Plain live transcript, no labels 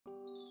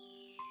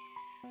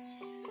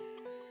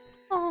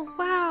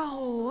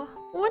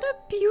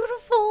a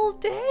beautiful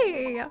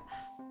day.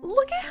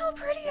 Look at how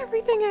pretty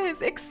everything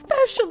is,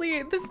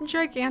 especially this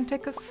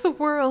gigantic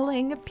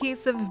swirling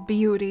piece of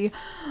beauty.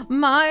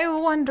 My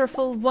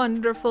wonderful,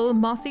 wonderful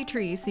mossy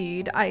tree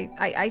seed.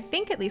 I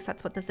think at least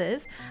that's what this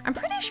is. I'm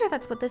pretty sure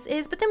that's what this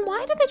is, but then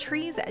why do the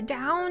trees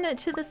down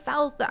to the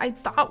south that I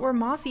thought were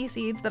mossy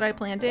seeds that I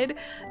planted,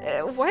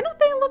 why don't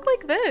they look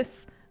like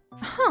this?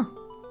 Huh.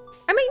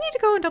 I might need to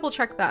go and double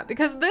check that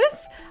because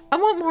this, I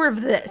want more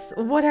of this,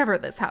 whatever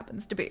this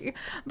happens to be.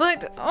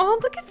 But, oh,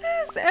 look at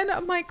this.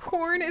 And my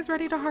corn is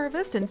ready to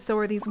harvest and so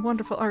are these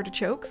wonderful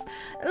artichokes.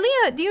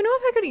 Leah, do you know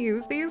if I could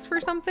use these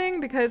for something?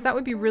 Because that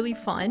would be really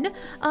fun.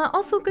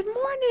 Also, good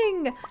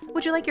morning.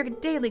 Would you like your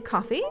daily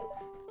coffee?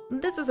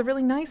 This is a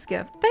really nice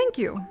gift. Thank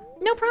you.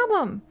 No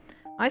problem.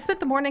 I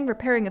spent the morning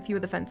repairing a few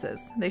of the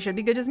fences. They should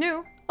be good as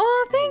new.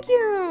 Oh, thank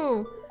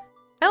you.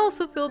 I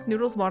also filled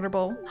Noodle's water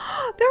bowl.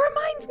 That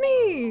reminds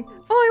me!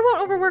 Oh, I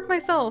won't overwork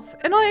myself.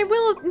 And I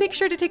will make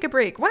sure to take a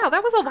break. Wow,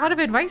 that was a lot of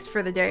advice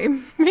for the day.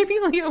 Maybe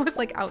Leah was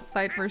like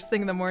outside first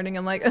thing in the morning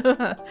and like,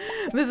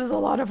 this is a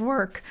lot of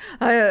work.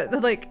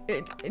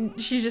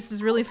 She just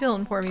is really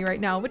feeling for me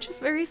right now, which is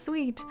very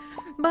sweet.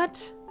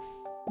 But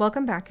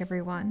welcome back,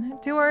 everyone,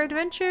 to our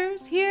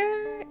adventures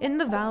here in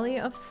the Valley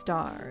of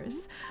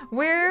Stars,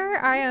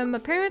 where I am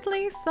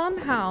apparently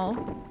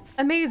somehow,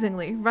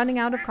 amazingly, running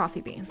out of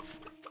coffee beans.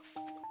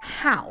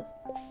 How?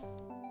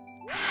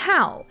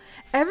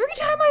 Every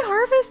time I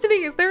harvest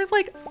these, there's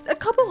like a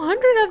couple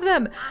hundred of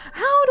them.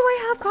 How do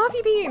I have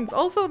coffee beans?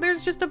 Also,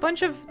 there's just a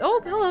bunch of,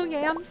 oh, hello,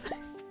 yams.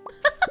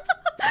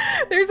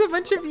 There's a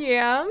bunch of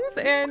yams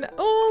and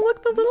oh,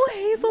 look, the little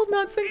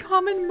hazelnuts and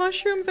common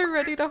mushrooms are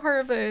ready to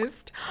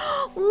harvest.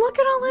 Look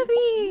at all of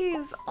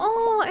these.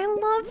 Oh, I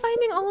love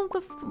finding all of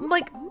the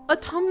like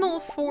autumnal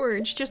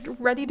forage just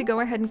ready to go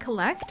ahead and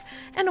collect.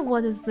 And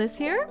what is this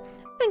here?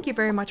 Thank you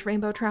very much,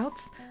 rainbow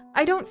trouts.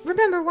 I don't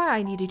remember why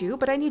I needed you,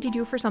 but I needed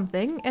you for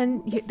something,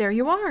 and there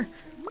you are.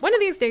 One of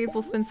these days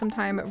we'll spend some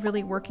time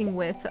really working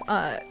with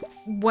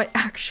what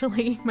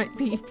actually might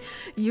be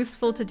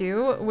useful to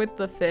do with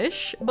the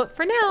fish. But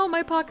for now,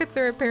 my pockets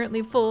are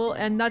apparently full,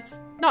 and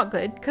that's not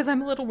good, because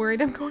I'm a little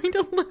worried I'm going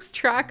to lose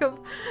track of...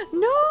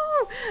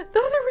 No!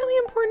 Those are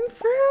really important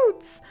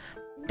fruits!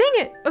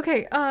 Dang it!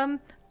 Okay,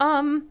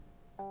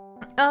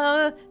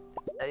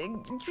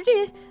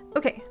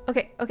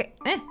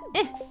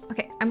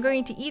 okay, I'm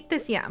going to eat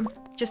this yam.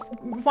 Just,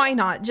 why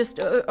not? Just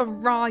a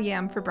raw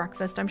yam for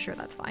breakfast. I'm sure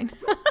that's fine.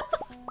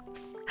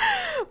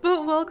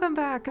 But welcome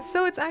back.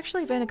 So it's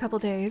actually been a couple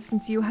days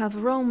since you have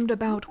roamed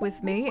about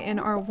with me in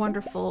our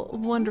wonderful,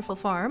 wonderful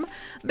farm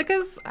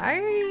because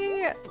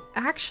I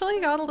actually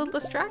got a little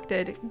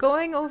distracted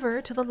going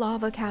over to the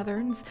lava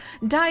caverns,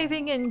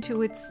 diving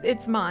into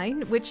its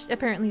mine, which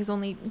apparently is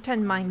only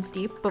 10 mines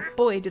deep, but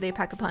boy, do they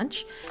pack a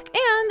punch.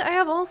 And I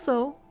have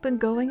also been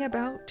going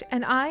about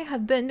and I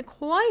have been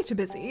quite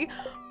busy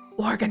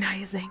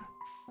organizing.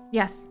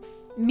 Yes,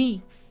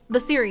 me, the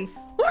Seri,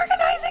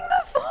 organizing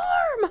the farm!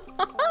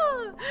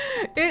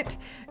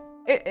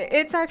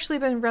 It's actually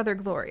been rather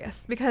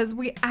glorious because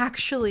we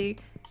actually,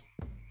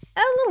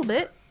 a little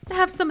bit,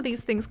 have some of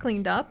these things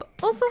cleaned up.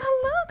 Also,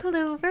 hello,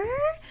 Clover.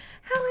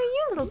 How are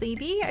you, little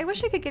baby? I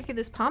wish I could give you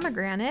this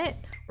pomegranate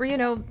or, you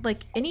know,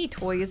 like any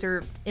toys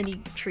or any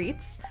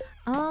treats.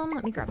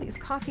 Let me grab these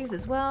coffees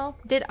as well.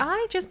 Did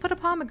I just put a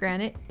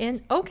pomegranate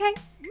in? Okay.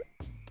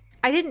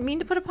 I didn't mean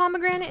to put a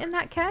pomegranate in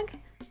that keg,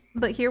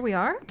 but here we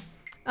are.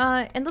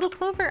 And little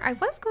Clover, I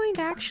was going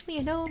to actually,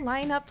 you know,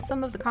 line up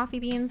some of the coffee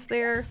beans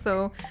there.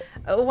 So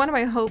one of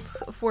my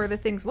hopes for the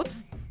things,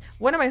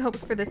 one of my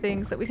hopes for the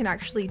things that we can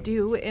actually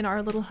do in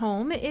our little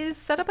home is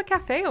set up a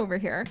cafe over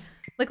here,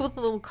 like with a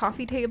little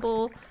coffee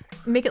table,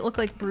 make it look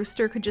like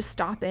Brewster could just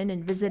stop in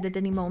and visit at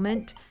any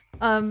moment.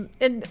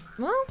 And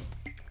well,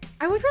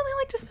 I would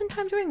really like to spend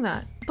time doing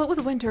that. But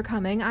with winter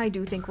coming, I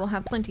do think we'll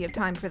have plenty of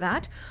time for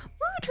that.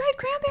 Ooh, dried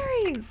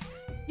cranberries!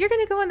 You're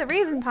gonna go in the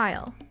raisin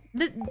pile.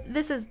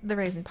 This is the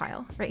raisin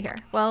pile right here.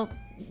 Well,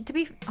 to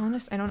be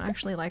honest, I don't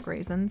actually like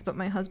raisins, but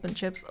my husband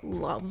Chips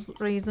loves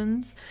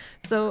raisins,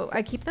 so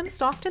I keep them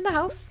stocked in the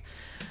house.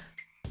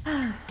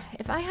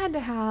 If I had to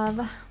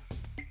have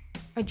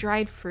a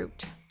dried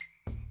fruit,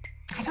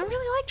 I don't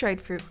really like dried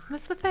fruit,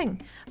 that's the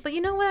thing. But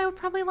you know what I would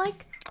probably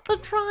like? The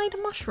dried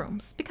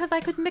mushrooms, because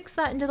I could mix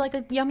that into like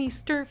a yummy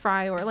stir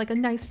fry or like a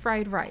nice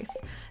fried rice.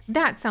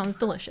 That sounds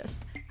delicious.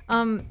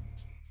 I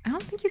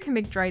don't think you can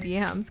make dried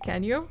yams,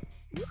 can you?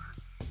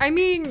 I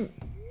mean,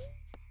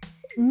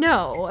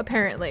 no,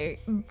 apparently,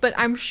 but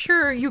I'm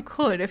sure you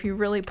could if you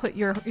really put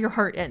your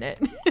heart in it.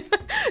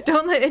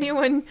 Don't let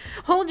anyone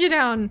hold you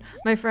down,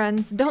 my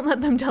friends. Don't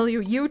let them tell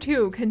you you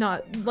too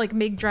cannot like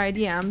make dried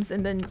yams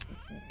and then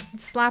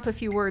slap a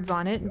few words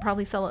on it and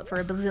probably sell it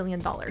for $1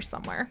 bazillion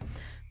somewhere.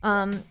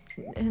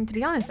 And to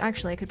be honest,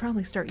 actually, I could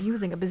probably start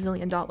using $1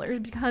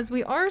 bazillion because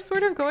we are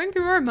sort of going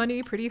through our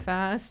money pretty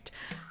fast.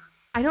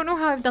 I don't know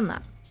how I've done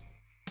that.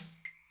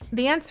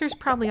 The answer is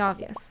probably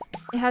obvious.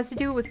 It has to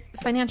do with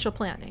financial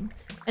planning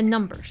and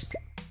numbers.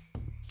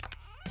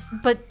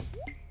 But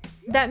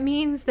that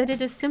means that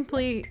it is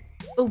simply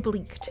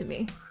oblique to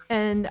me.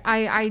 And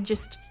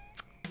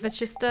that's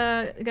just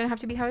gonna have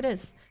to be how it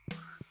is.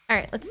 All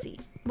right, let's see.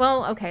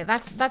 Well, okay,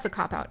 that's a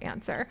cop-out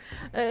answer.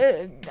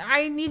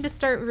 I need to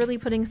start really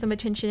putting some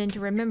attention into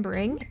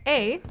remembering,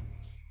 A,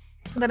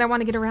 that I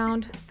want to get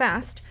around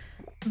fast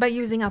by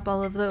using up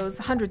all of those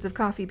hundreds of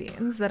coffee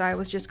beans that I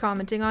was just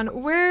commenting on.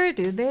 Where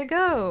do they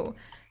go?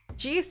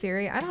 Gee,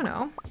 Siri, I don't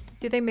know.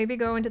 Do they maybe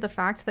go into the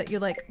fact that you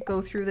like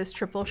go through this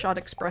triple shot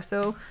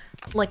espresso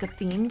like a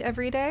fiend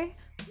every day?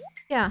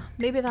 Yeah,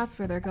 maybe that's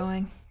where they're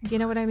going. You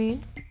know what I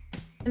mean?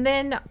 And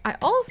then I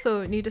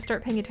also need to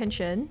start paying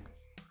attention.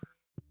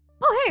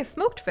 Oh, hey,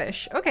 smoked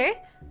fish. Okay.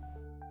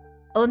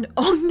 Oh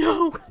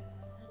no.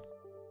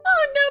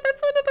 Oh no,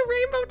 that's one of the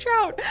rainbow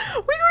trout.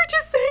 We were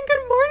just saying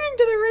good morning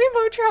to the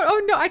rainbow trout.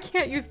 Oh no, I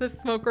can't use this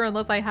smoker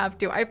unless I have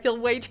to. I feel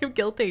way too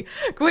guilty.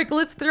 Quick,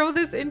 let's throw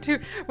this into,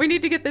 we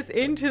need to get this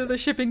into the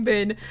shipping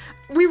bin.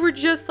 We were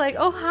just like,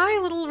 oh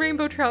hi little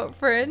rainbow trout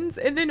friends.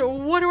 And then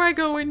what do I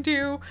go and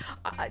do?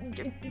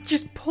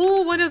 Just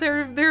pull one of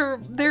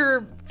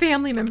their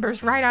family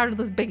members right out of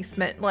this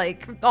basement,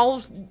 like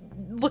all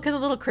looking a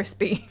little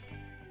crispy.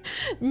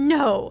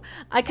 No,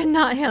 I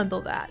cannot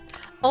handle that.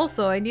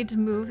 Also, I need to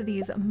move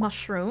these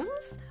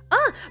mushrooms.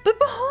 Ah, but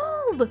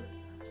behold!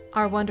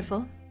 Our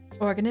wonderful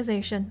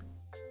organization.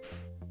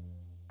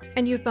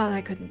 And you thought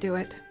I couldn't do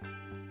it.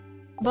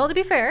 Well, to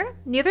be fair,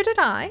 neither did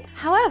I.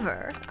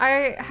 However,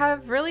 I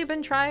have really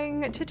been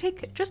trying to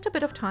take just a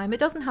bit of time. It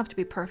doesn't have to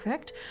be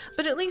perfect,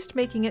 but at least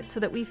making it so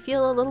that we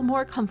feel a little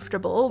more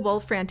comfortable while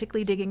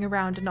frantically digging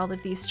around in all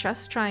of these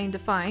chests trying to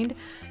find,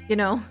 you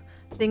know,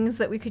 things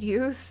that we could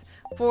use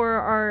for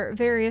our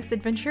various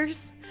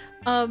adventures.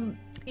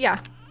 Yeah,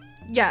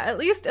 at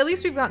least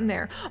we've gotten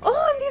there.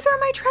 Oh, and these are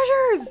my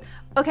treasures.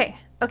 Okay.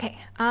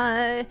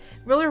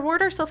 We'll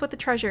reward ourselves with the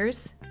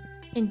treasures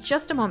in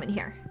just a moment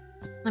here.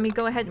 Let me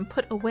go ahead and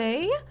put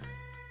away.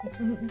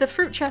 The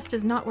fruit chest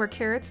is not where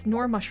carrots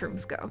nor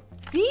mushrooms go.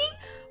 See?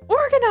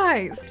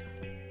 Organized.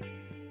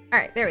 All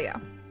right, there we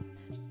go.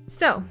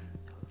 So,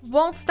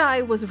 whilst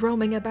I was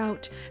roaming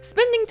about,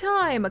 spending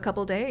time a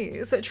couple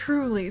days,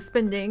 truly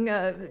spending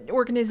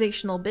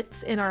organizational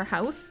bits in our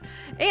house,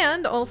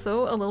 and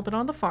also a little bit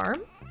on the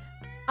farm,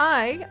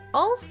 I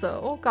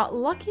also got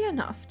lucky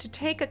enough to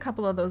take a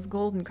couple of those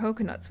golden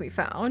coconuts we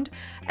found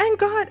and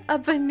got a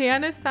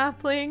banana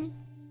sapling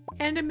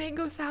and a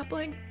mango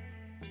sapling.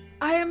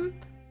 I am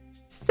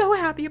so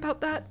happy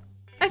about that.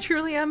 I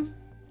truly am.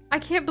 I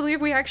can't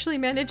believe we actually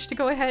managed to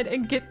go ahead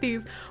and get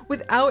these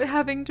without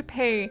having to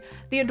pay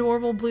the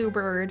adorable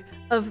bluebird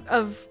of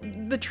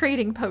the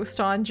trading post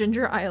on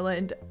Ginger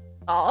Island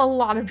a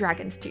lot of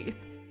dragon's teeth.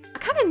 I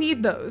kind of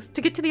need those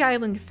to get to the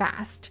island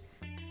fast.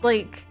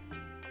 Like,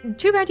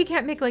 too bad you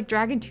can't make like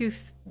dragon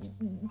tooth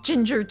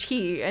ginger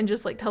tea and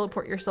just like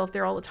teleport yourself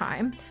there all the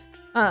time.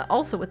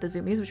 Also with the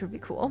zoomies, which would be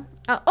cool.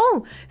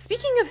 Oh,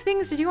 speaking of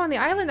things to do on the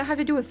island that have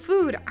to do with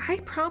food, I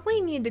probably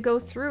need to go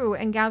through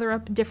and gather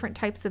up different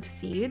types of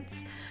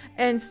seeds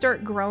and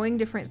start growing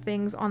different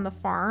things on the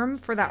farm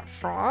for that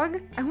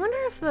frog. I wonder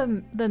if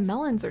the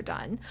melons are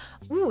done.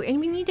 Ooh, and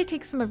we need to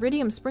take some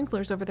iridium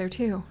sprinklers over there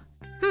too.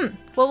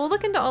 Well, we'll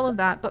look into all of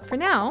that, but for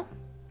now,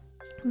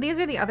 these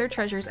are the other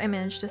treasures I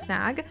managed to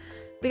snag.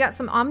 We got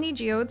some Omni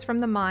Geodes from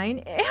the mine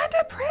and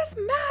a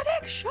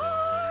prismatic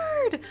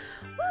shard.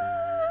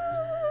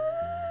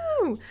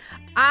 Woo!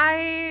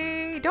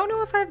 I don't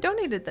know if I've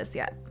donated this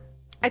yet.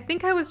 I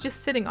think I was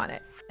just sitting on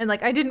it and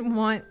like I didn't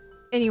want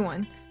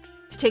anyone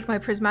to take my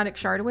prismatic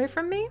shard away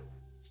from me,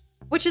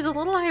 which is a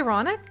little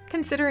ironic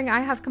considering I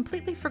have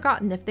completely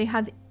forgotten if they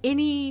have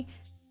any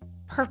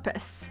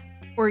purpose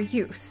or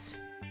use.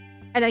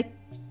 And I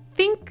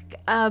think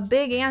a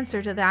big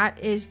answer to that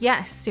is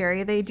yes,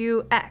 Siri, they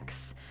do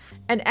X.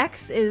 And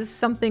X is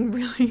something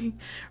really,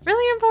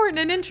 really important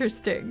and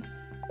interesting.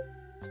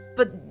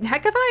 But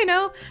heck if I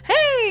know.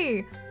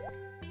 Hey!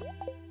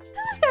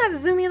 Who's that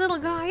zoomy little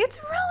guy? It's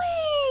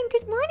Rowan!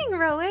 Good morning,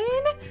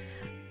 Rowan!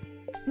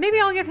 Maybe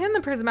I'll give him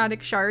the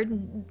prismatic shard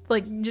and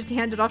like just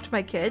hand it off to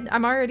my kid.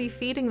 I'm already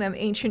feeding them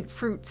ancient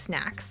fruit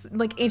snacks,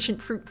 like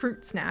ancient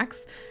fruit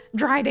snacks,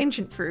 dried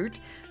ancient fruit.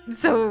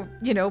 So,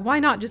 you know, why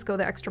not just go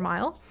the extra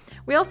mile?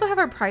 We also have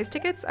our prize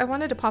tickets. I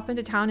wanted to pop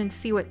into town and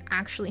see what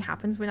actually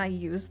happens when I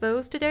use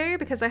those today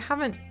because I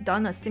haven't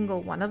done a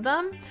single one of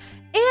them.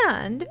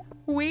 And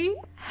we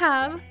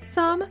have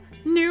some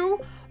new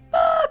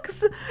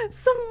books!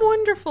 Some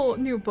wonderful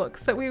new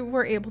books that we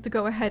were able to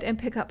go ahead and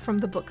pick up from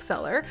the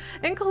bookseller,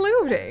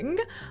 including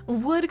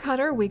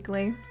Woodcutter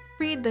Weekly.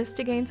 Read this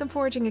to gain some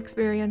foraging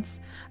experience.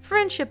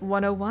 Friendship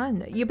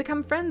 101. You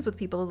become friends with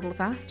people a little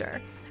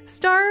faster.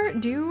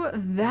 Stardew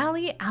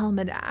Valley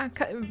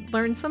Almanac.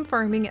 Learn some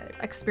farming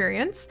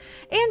experience.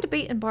 And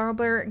Bait and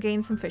Barber.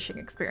 Gain some fishing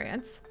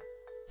experience.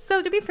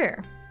 So to be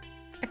fair,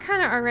 I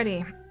kind of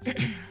already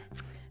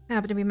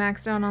happen to be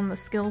maxed out on the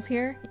skills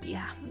here.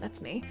 Yeah,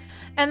 that's me.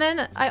 And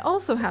then I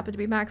also happen to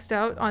be maxed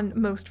out on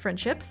most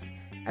friendships.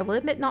 I will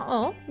admit not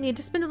all. Need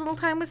to spend a little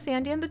time with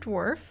Sandy and the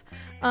dwarf.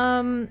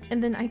 And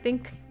then I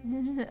think,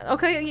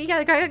 okay,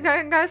 yeah,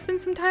 gotta spend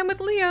some time with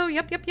Leo.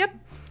 Yep.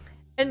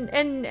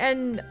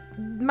 and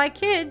my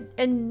kid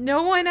and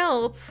no one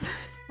else.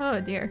 Oh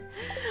dear.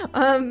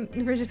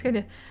 We're just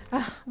gonna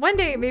one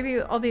day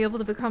maybe I'll be able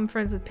to become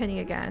friends with Penny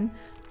again,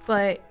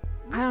 but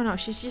I don't know,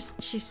 she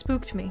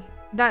spooked me.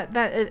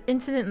 That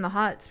incident in the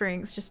hot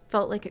springs just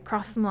felt like it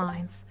crossed some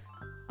lines.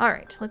 All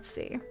right, let's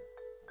see.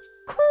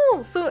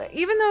 Cool. So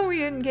even though we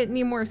didn't get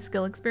any more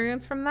skill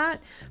experience from that,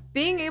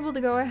 being able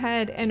to go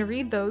ahead and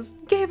read those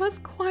gave us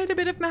quite a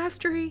bit of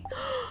mastery.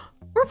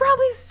 We're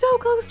probably so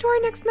close to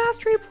our next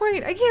mastery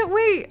point. I can't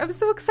wait. I'm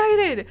so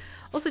excited.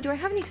 Also, do I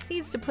have any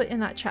seeds to put in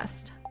that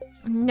chest?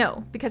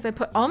 No, because I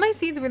put all my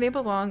seeds where they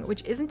belong,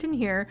 which isn't in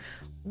here,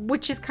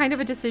 which is kind of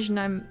a decision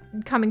I'm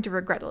coming to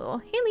regret a little.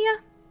 Hey, Leah.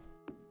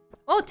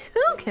 Oh, 2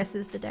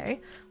 kisses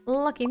today.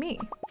 Lucky me.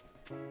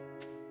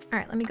 All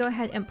right, let me go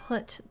ahead and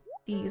put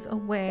these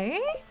away.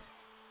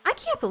 I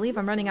can't believe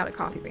I'm running out of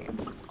coffee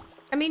beans.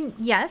 I mean,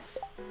 yes.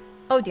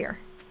 Oh dear.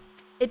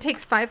 It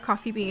takes 5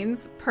 coffee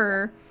beans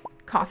per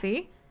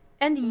coffee.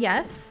 And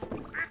yes,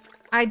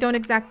 I don't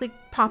exactly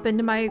pop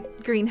into my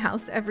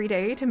greenhouse every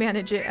day to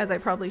manage it as I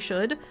probably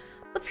should.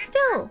 But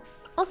still.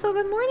 Also,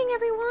 good morning,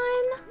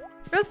 everyone.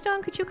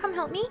 Rosestone, could you come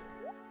help me?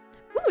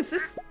 Ooh, is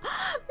this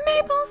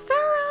maple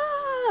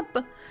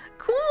syrup?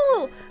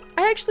 Cool.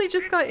 I actually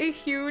just got a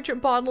huge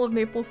bottle of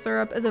maple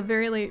syrup as a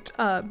very late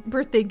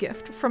birthday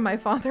gift from my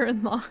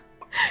father-in-law.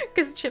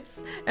 Because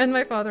Chips and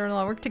my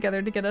father-in-law worked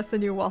together to get us a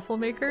new waffle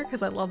maker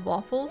because I love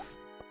waffles.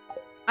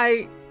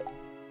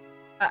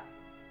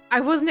 I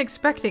wasn't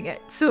expecting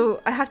it,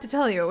 so I have to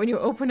tell you, when you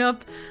open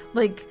up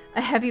like a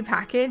heavy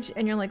package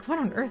and you're like, what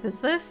on earth is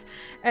this?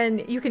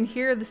 And you can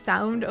hear the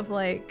sound of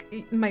like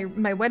my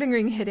wedding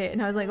ring hit it,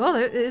 and I was like, oh,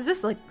 is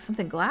this like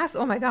something glass?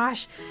 Oh my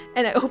gosh.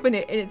 And I open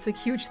it and it's a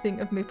huge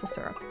thing of maple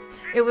syrup.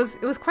 It was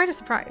quite a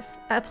surprise,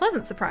 a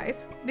pleasant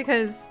surprise,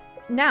 because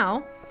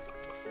now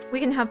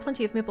we can have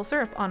plenty of maple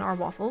syrup on our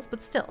waffles,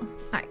 but still. All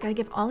right, gotta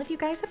give all of you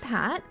guys a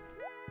pat.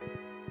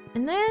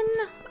 And then,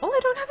 oh, I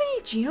don't have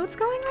any geodes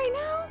going right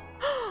now?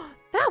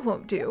 That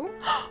won't do.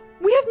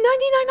 We have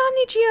 99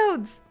 Omni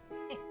Geodes!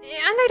 And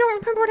I don't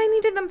remember what I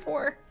needed them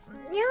for.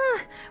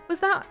 Yeah, was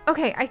that...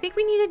 Okay, I think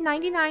we needed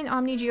 99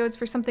 Omni Geodes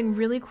for something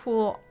really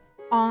cool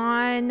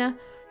on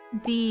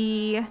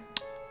the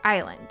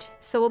island.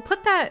 So we'll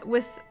put that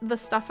with the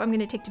stuff I'm going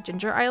to take to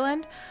Ginger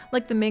Island,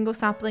 like the mango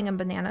sapling and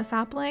banana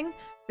sapling,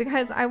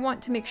 because I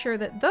want to make sure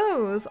that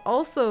those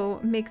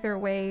also make their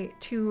way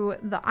to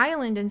the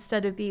island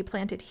instead of be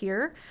planted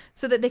here,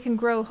 so that they can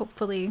grow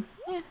hopefully,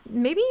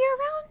 maybe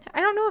year-round? I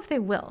don't know if they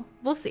will.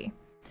 We'll see.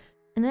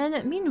 And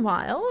then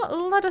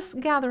meanwhile, let us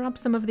gather up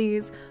some of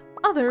these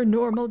other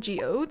normal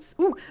geodes.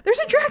 Ooh, there's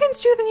a dragon's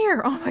tooth in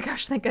here! Oh my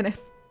gosh, thank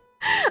goodness.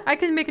 I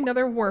can make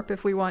another warp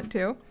if we want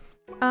to.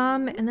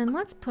 And then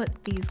let's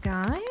put these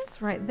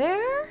guys right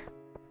there.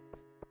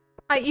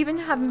 I even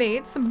have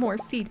made some more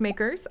seed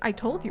makers. I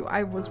told you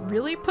I was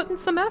really putting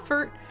some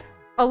effort,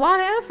 a lot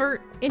of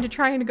effort, into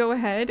trying to go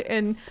ahead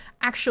and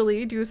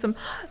actually do some...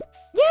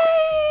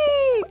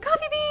 Yay!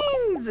 Coffee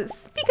beans!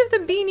 Speak of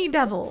the beanie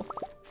devil.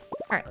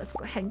 All right, let's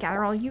go ahead and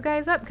gather all you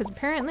guys up, because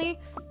apparently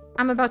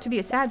I'm about to be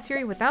a sad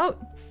Seri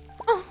without...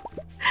 Oh,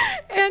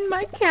 and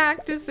my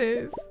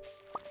cactuses.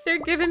 They're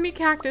giving me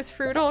cactus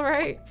fruit, all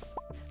right.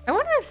 I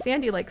wonder if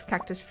Sandy likes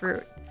cactus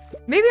fruit.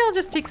 Maybe I'll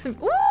just take some...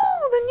 Ooh,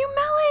 the new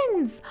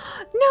melons!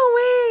 No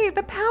way!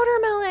 The powder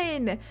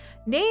melon!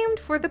 Named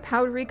for the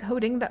powdery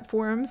coating that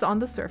forms on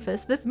the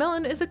surface, this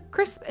melon is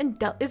crisp and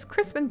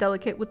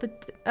delicate with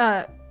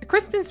a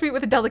crisp and sweet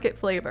with a delicate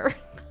flavor.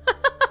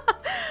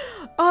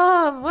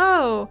 Oh,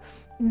 whoa!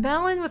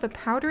 Melon with a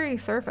powdery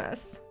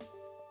surface.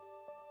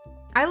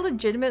 I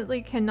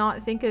legitimately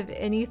cannot think of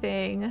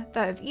anything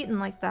that I've eaten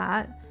like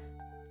that.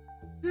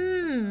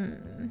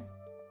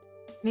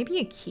 Maybe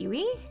a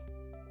kiwi?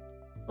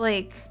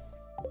 Like,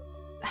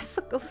 that's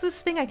the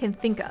closest thing I can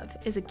think of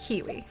is a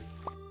kiwi.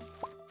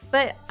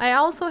 But I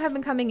also have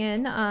been coming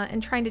in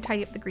and trying to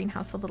tidy up the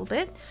greenhouse a little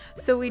bit.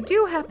 So we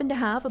do happen to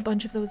have a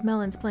bunch of those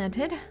melons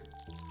planted.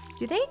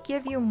 Do they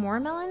give you more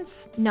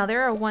melons? No,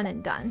 they're a one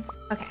and done.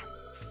 Okay.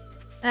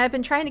 And I've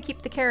been trying to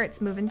keep the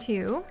carrots moving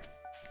too.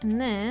 And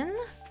then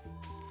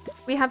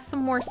we have some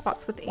more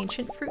spots with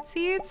ancient fruit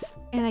seeds.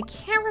 And I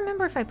can't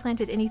remember if I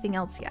planted anything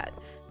else yet.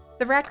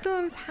 The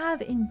raccoons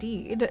have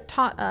indeed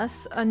taught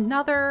us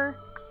another,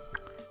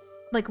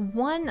 like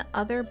one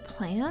other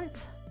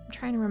plant. I'm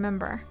trying to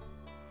remember.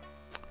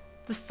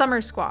 The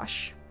summer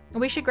squash.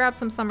 We should grab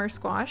some summer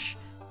squash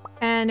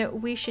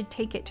and we should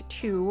take it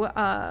to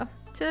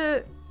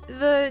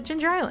the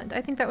Ginger Island.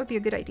 I think that would be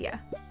a good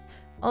idea.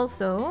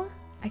 Also,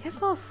 I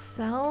guess I'll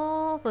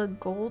sell the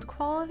gold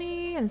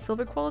quality and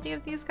silver quality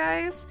of these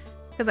guys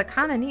because I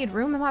kind of need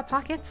room in my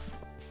pockets.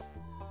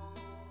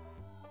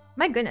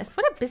 My goodness,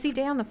 what a busy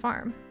day on the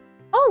farm.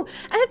 Oh,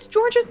 and it's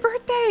George's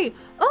birthday.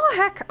 Oh,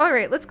 heck. All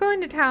right, let's go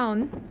into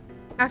town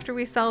after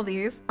we sell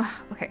these.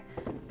 Oh, okay.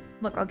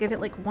 Look, I'll give it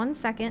like 1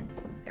 second.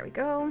 There we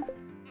go.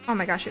 Oh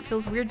my gosh, it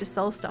feels weird to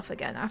sell stuff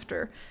again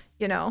after,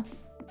 you know,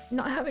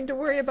 not having to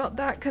worry about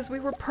that because we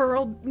were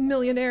pearl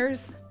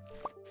millionaires.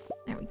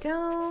 There we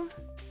go.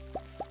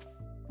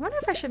 I wonder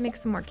if I should make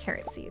some more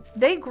carrot seeds.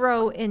 They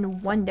grow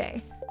in 1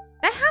 day.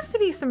 That has to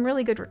be some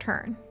really good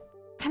return.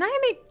 Can I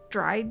make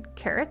dried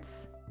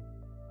carrots?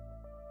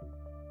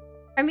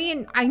 I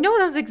mean, I know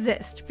those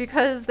exist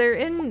because they're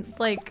in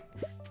like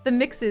the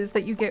mixes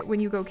that you get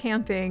when you go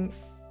camping.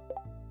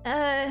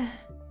 I'm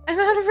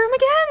out of room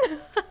again.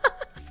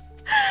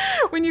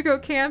 When you go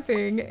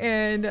camping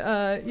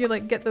and you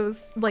like get those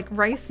like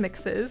rice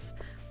mixes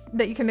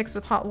that you can mix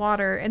with hot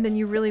water, and then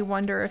you really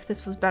wonder if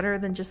this was better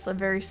than just a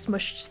very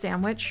smushed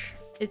sandwich.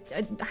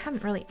 I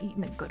haven't really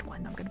eaten a good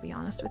one, I'm gonna be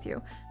honest with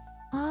you.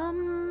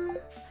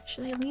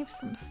 Should I leave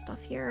some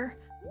stuff here?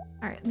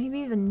 All right,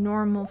 maybe the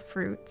normal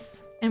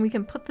fruits, and we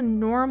can put the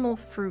normal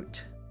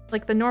fruit,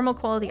 like the normal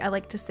quality I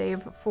like to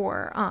save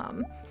for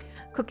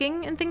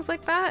cooking and things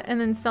like that,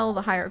 and then sell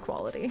the higher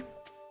quality.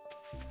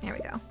 There we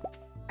go.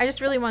 I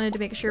just really wanted to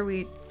make sure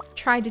we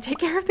tried to take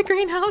care of the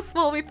greenhouse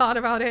while we thought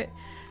about it,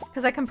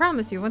 because I can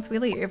promise you once we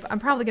leave, I'm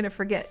probably gonna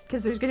forget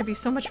because there's gonna be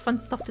so much fun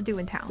stuff to do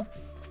in town.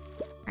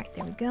 All right,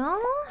 there we go.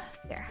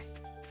 There.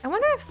 I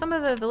wonder if some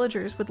of the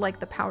villagers would like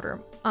the powder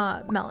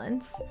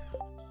melons,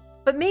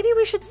 but maybe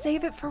we should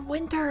save it for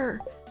winter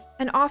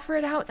and offer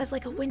it out as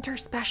like a winter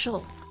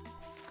special.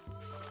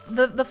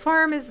 The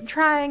farm is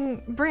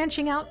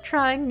branching out,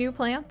 trying new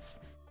plants.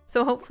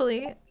 So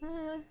hopefully,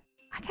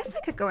 I guess I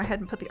could go ahead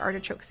and put the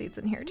artichoke seeds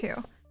in here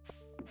too.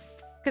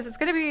 Because it's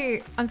gonna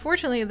be,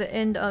 unfortunately, the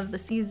end of the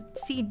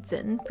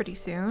season pretty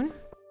soon.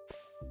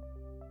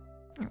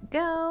 There we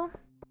go.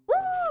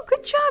 Ooh,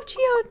 good job,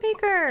 Geode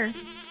Maker!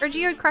 Or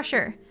Geode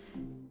Crusher.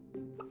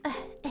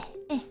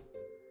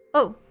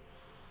 Oh,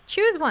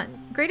 choose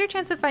one. Greater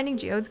chance of finding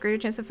geodes, greater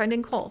chance of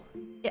finding coal.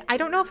 I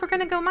don't know if we're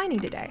gonna go mining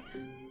today,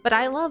 but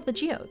I love the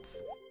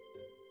geodes.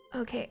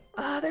 Okay,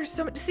 there's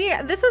so much. See,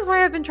 this is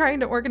why I've been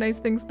trying to organize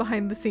things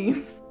behind the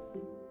scenes.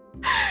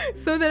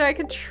 So that I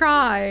could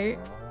try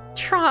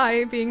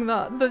being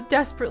the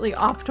desperately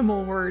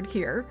optimal word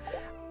here.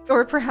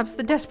 Or perhaps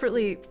the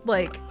desperately,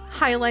 like,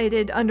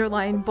 highlighted,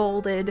 underlined,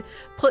 bolded,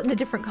 put in a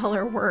different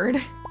color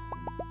word.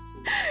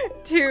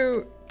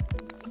 To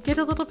get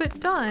a little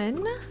bit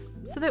done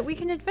so that we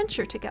can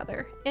adventure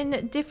together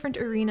in different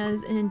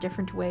arenas and in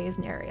different ways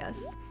and areas.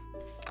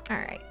 All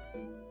right.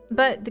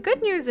 But the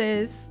good news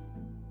is,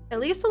 at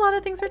least a lot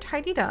of things are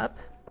tidied up,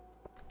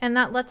 and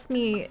that lets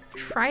me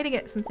try to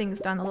get some things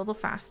done a little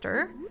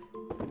faster.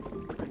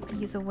 Put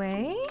these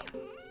away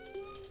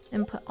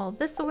and put all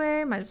this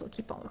away. Might as well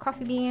keep all the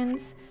coffee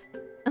beans.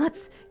 And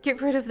let's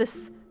get rid of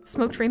this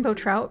smoked rainbow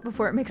trout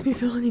before it makes me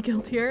feel any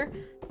guiltier.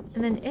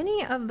 And then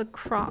any of the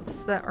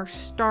crops that are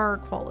star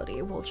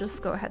quality, we'll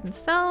just go ahead and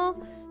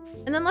sell.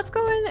 And then let's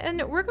go in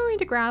and we're going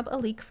to grab a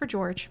leek for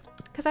George,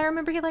 because I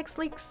remember he likes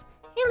leeks.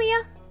 Hey,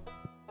 Leah.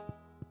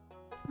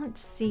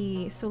 Let's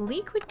see. So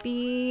leek would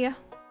be...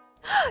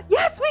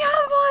 Yes, we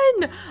have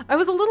one! I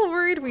was a little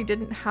worried we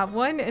didn't have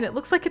one, and it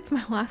looks like it's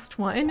my last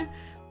one.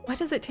 What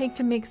does it take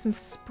to make some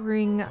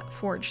spring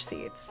forage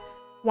seeds?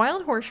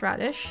 Wild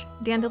horseradish,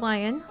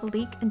 dandelion,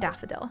 leek, and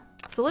daffodil.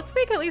 So let's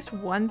make at least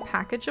one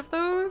package of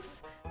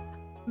those,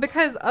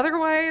 because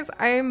otherwise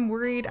I'm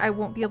worried I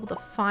won't be able to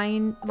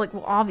find, like,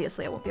 well,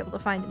 obviously I won't be able to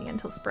find any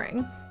until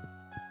spring.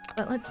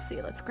 But let's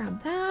see, let's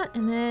grab that,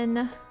 and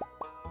then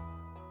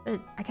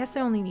I guess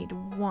I only need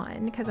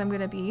one, because I'm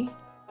gonna be,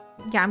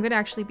 yeah, I'm gonna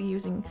actually be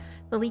using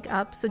the leek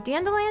up. So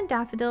dandelion,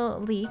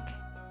 daffodil, leek,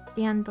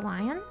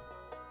 dandelion,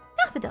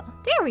 daffodil.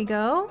 There we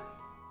go.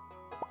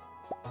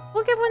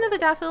 We'll give one of the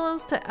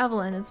daffodils to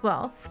Evelyn as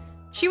well.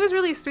 She was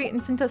really sweet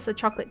and sent us a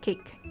chocolate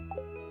cake.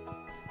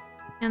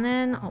 And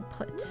then I'll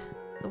put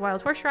the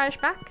wild horseradish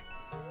back.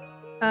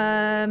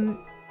 There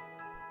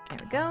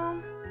we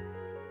go.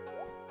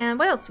 And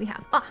what else do we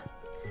have?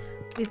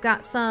 We've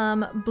got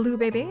some blue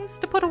babies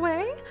to put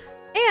away.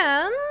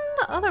 And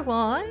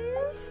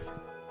otherwise,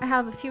 I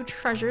have a few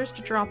treasures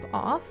to drop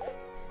off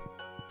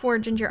for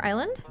Ginger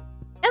Island.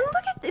 And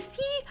look at this,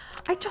 see?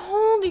 I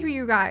told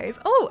you guys.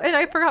 Oh, and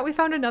I forgot we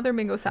found another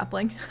mango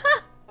sapling.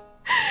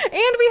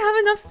 And we have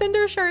enough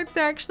cinder shards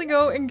to actually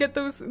go and get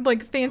those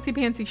like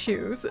fancy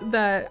shoes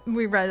that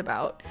we read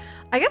about.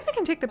 I guess we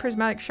can take the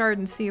prismatic shard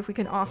and see if we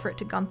can offer it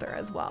to Gunther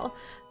as well.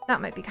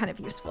 That might be kind of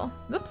useful.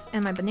 Whoops,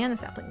 and my banana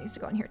sapling needs to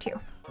go in here too.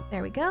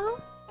 There we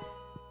go.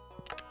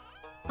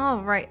 All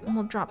right,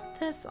 we'll drop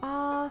this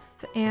off,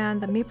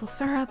 and the maple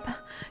syrup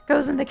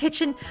goes in the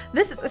kitchen.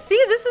 This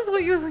is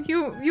what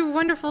you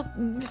wonderful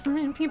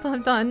people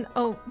have done.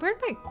 Oh,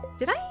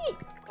 did I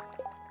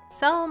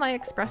sell my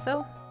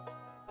espresso?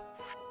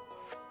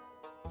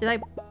 Did I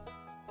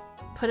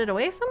put it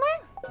away somewhere?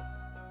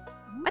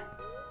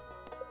 What?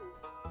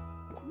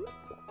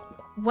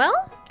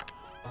 Well,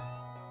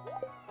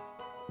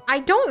 I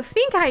don't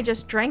think I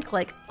just drank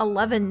like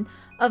 11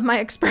 of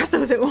my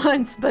espressos at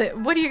once, but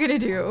what are you gonna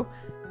do?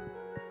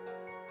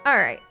 All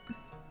right,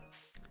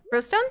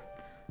 Rowstone,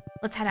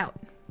 let's head out.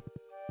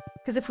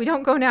 Because if we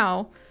don't go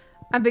now,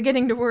 I'm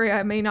beginning to worry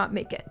I may not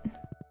make it.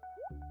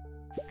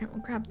 All right,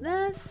 we'll grab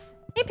this.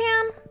 Hey,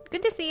 Pam,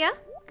 good to see ya.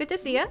 Good to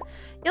see ya.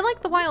 You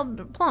like the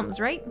wild plums,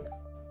 right?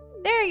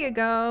 There you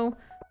go.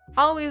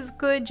 Always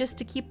good just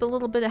to keep a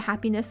little bit of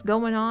happiness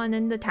going on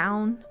in the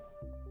town.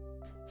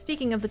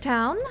 Speaking of the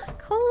town,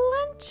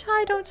 Clint,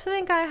 I don't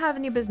think I have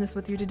any business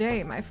with you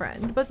today, my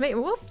friend. But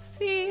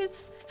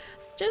whoopsies.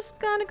 Just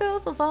gonna go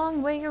the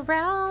long way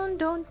around,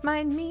 don't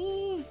mind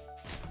me.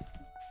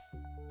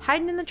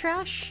 Hiding in the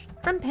trash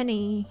from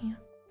Penny.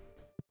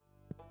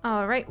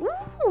 All right,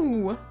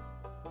 ooh.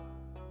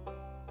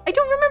 I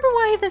don't remember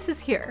why this is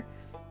here.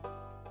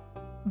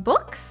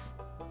 Books?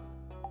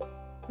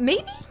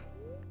 Maybe?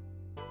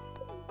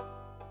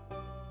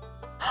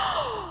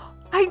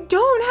 I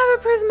don't have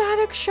a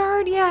prismatic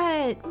shard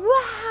yet.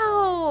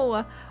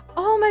 Wow.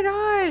 Oh my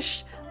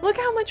gosh. Look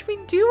how much we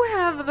do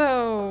have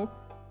though.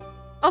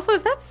 Also,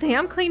 is that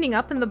Sam cleaning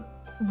up in the...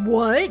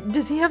 What?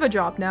 Does he have a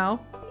job now?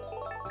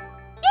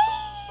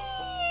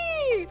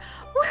 Yay!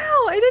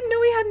 Wow, I didn't know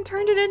we hadn't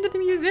turned it into the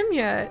museum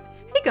yet.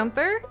 Hey,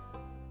 Gunther.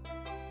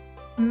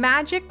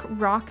 Magic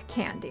rock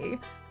candy.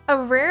 A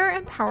rare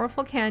and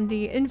powerful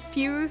candy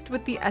infused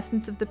with the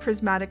essence of the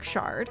prismatic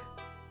shard.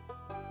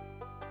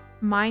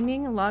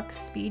 Mining, luck,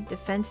 speed,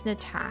 defense, and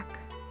attack.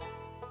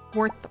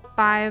 Worth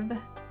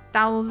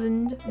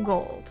 5,000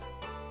 gold.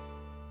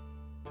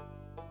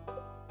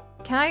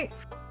 Can I...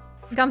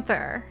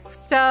 Gunther.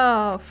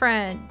 So,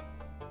 friend.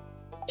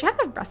 Do you have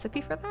the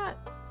recipe for that?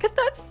 Because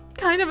that's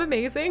kind of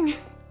amazing.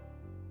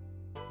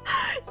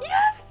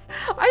 Yes!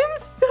 I am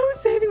so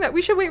saving that.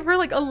 We should wait for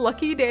like a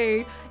lucky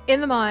day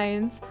in the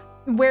mines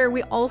where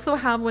we also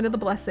have one of the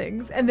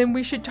blessings, and then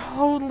we should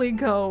totally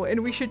go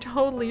and we should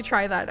totally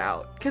try that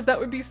out, because that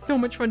would be so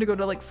much fun to go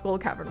to like Skull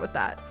Cavern with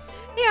that.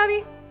 Hey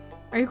Abby,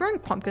 are you growing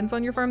pumpkins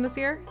on your farm this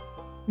year?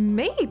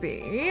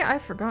 Maybe. I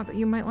forgot that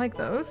you might like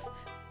those.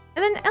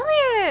 And then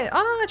Elliot,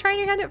 trying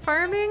your hand at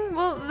farming?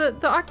 Well,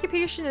 the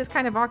occupation is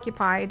kind of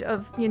occupied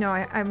of, you know,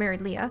 I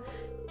married Leah.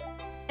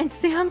 And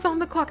Sam's on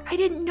the clock. I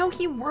didn't know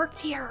he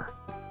worked here.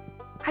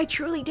 I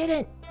truly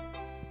didn't.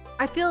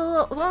 I feel a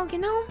little, well, you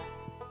know,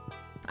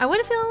 I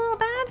would feel a little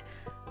bad,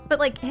 but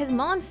like his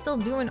mom's still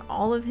doing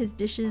all of his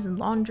dishes and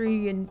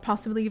laundry and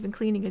possibly even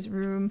cleaning his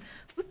room.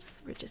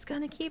 Oops, we're just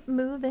gonna keep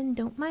moving.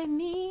 Don't mind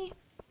me.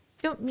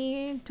 Don't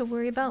need to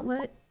worry about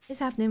what is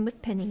happening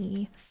with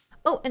Penny.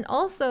 Oh, and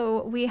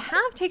also we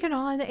have taken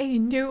on a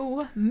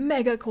new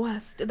mega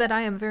quest that I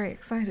am very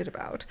excited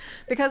about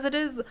because it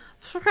is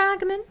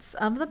Fragments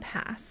of the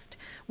Past.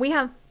 We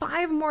have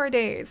 5 more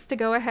days to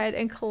go ahead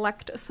and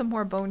collect some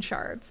more bone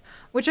shards,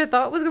 which I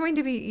thought was going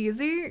to be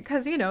easy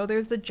because, you know,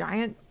 there's the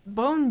giant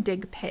bone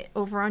dig pit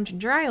over on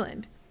Ginger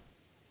Island.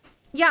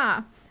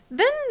 Yeah,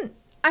 then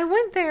I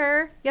went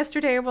there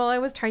yesterday while I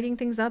was tidying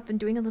things up and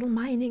doing a little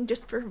mining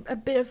just for a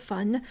bit of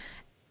fun,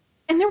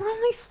 and there were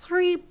only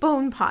 3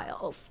 bone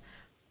piles.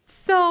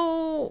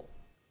 So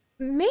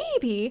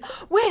maybe,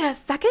 wait a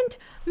second,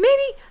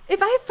 maybe if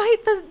I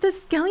fight the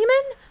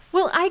Skellyman,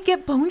 will I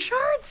get bone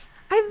shards?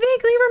 I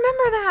vaguely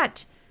remember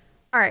that.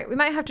 All right, we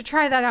might have to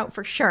try that out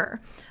for sure.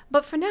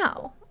 But for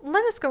now,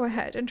 let us go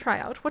ahead and try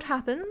out what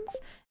happens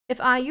if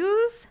I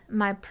use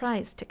my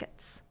prize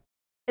tickets.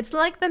 It's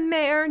like the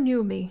mayor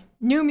knew me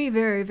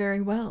very,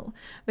 very well,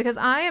 because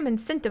I am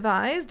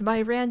incentivized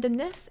by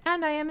randomness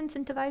and I am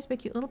incentivized by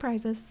cute little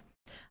prizes.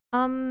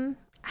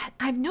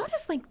 I've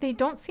noticed like they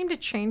don't seem to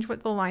change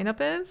what the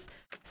lineup is.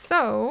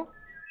 So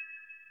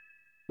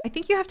I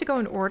think you have to go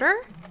in order.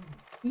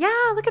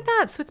 Yeah, look at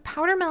that. So it's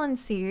powder melon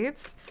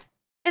seeds.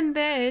 And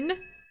then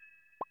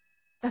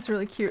that's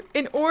really cute.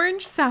 An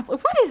orange sapling.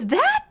 What is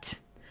that?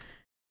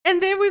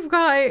 And then we've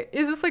got,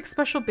 is this like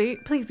special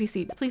bait? Please be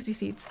seeds. Please be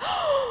seeds.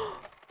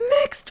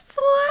 Mixed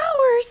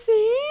flower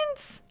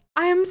seeds.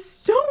 I am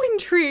so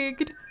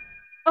intrigued.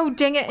 Oh,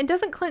 dang it. And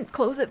doesn't Clint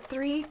close at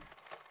 3?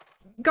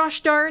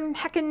 Gosh darn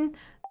heckin',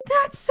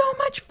 that's so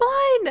much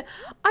fun!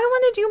 I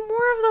want to do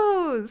more of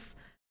those!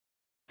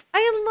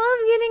 I love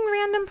getting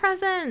random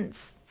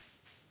presents!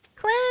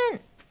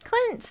 Clint,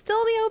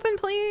 still be open,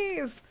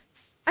 please!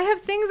 I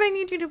have things I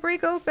need you to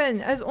break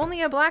open, as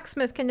only a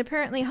blacksmith can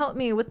apparently help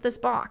me with this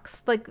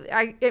box. Like,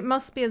 it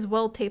must be as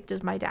well taped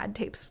as my dad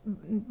tapes,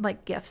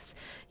 like, gifts.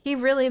 He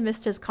really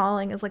missed his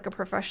calling as, like, a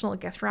professional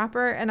gift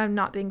wrapper, and I'm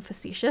not being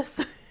facetious.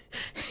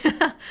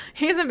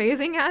 He's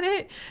amazing at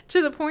it, to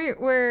the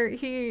point where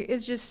he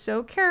is just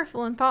so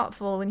careful and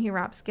thoughtful when he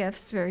wraps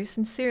gifts very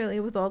sincerely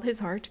with all his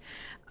heart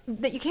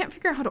that you can't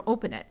figure out how to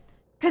open it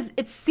because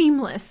it's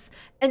seamless,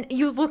 and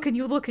you look and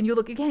you look and you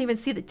look, you can't even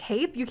see the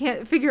tape, you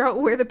can't figure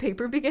out where the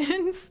paper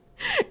begins.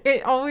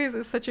 It always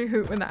is such a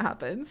hoot when that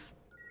happens.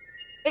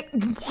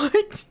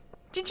 What?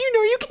 Did you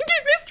know you can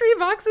get mystery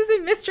boxes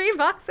in mystery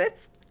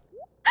boxes?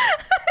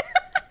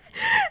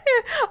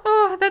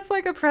 Oh, that's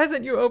like a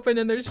present you open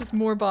and there's just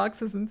more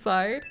boxes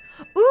inside.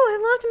 Ooh,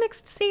 I loved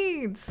mixed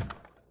seeds.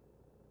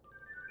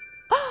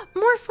 Oh,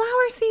 more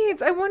flower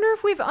seeds. I wonder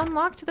if we've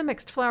unlocked the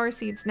mixed flower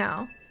seeds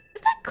now.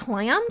 Is that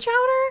clam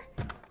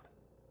chowder?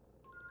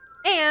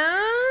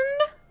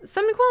 And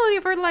some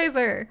quality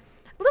fertilizer.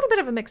 A little bit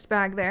of a mixed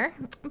bag there,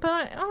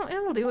 but oh,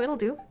 it'll do, it'll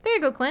do. There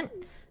you go, Clint.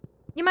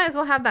 You might as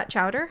well have that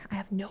chowder. I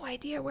have no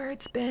idea where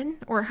it's been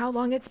or how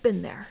long it's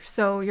been there,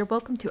 so you're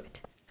welcome to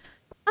it.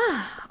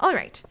 Ah, all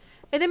right.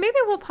 And then maybe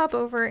we'll pop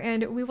over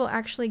and we will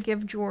actually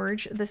give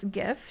George this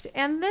gift.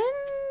 And then,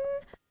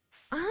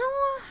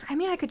 I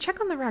mean, I could check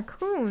on the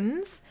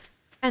raccoons.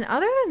 And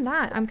other than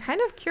that, I'm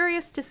kind of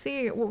curious to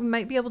see what we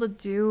might be able to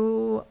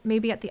do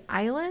maybe at the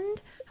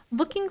island,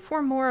 looking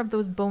for more of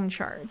those bone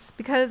shards,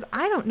 because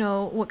I don't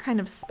know what kind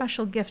of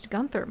special gift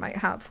Gunther might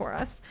have for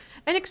us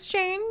in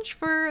exchange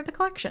for the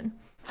collection.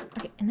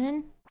 Okay, and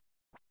then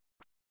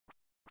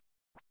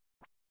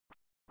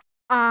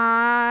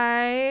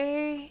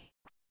I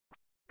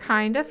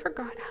kind of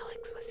forgot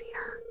Alex was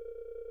here.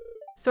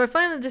 So I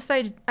finally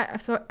decided,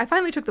 I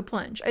finally took the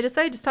plunge. I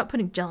decided to stop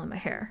putting gel in my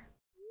hair.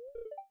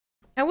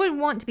 I wouldn't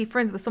want to be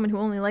friends with someone who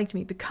only liked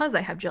me because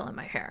I have gel in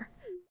my hair.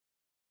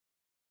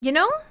 You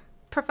know?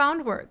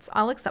 Profound words.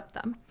 I'll accept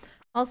them.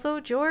 Also,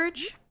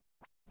 George,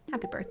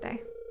 happy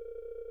birthday.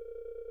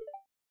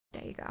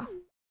 There you go.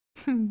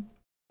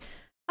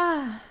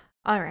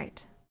 All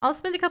right. I'll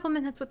spend a couple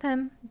minutes with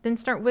him, then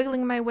start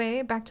wiggling my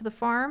way back to the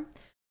farm.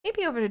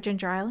 Maybe over to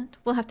Ginger Island.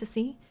 We'll have to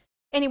see.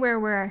 Anywhere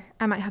where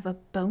I might have a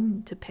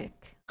bone to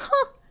pick.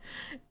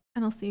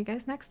 And I'll see you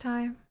guys next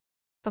time.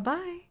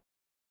 Bye-bye.